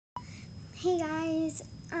Hey guys,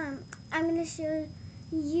 I'm gonna show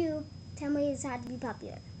you 10 ways how to be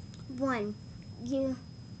popular. 1, you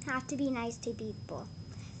have to be nice to people.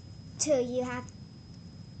 2, you have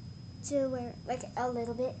to wear like a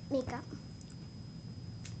little bit makeup.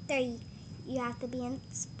 3, you have to be in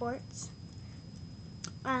sports.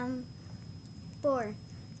 4,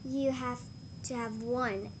 you have to have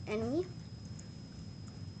one enemy.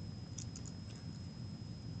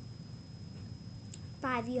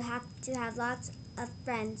 5, you have to have lots of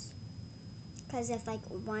friends. Because if like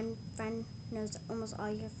one friend knows almost all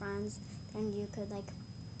your friends, then you could like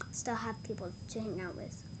still have people to hang out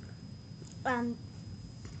with.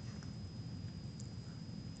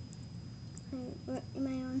 What am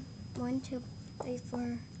I on? 1, 2, 3,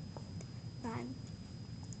 4, 5.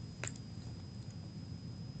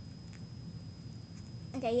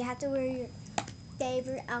 Okay, you have to wear your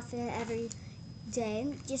favorite outfit every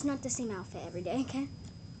day, just not the same outfit every day. Okay.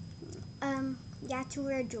 You have to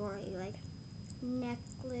wear jewelry like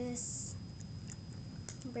necklace,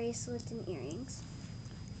 bracelets, and earrings.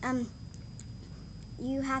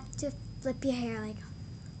 You have to flip your hair like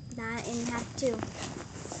that, and you have to.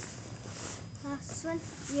 Last one,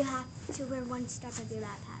 you have to wear one strap of your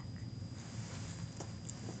backpack.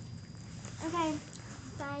 Okay,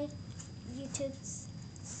 bye, YouTube.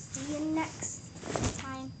 See you next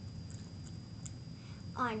time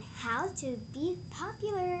on how to be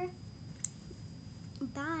popular.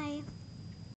 Bye.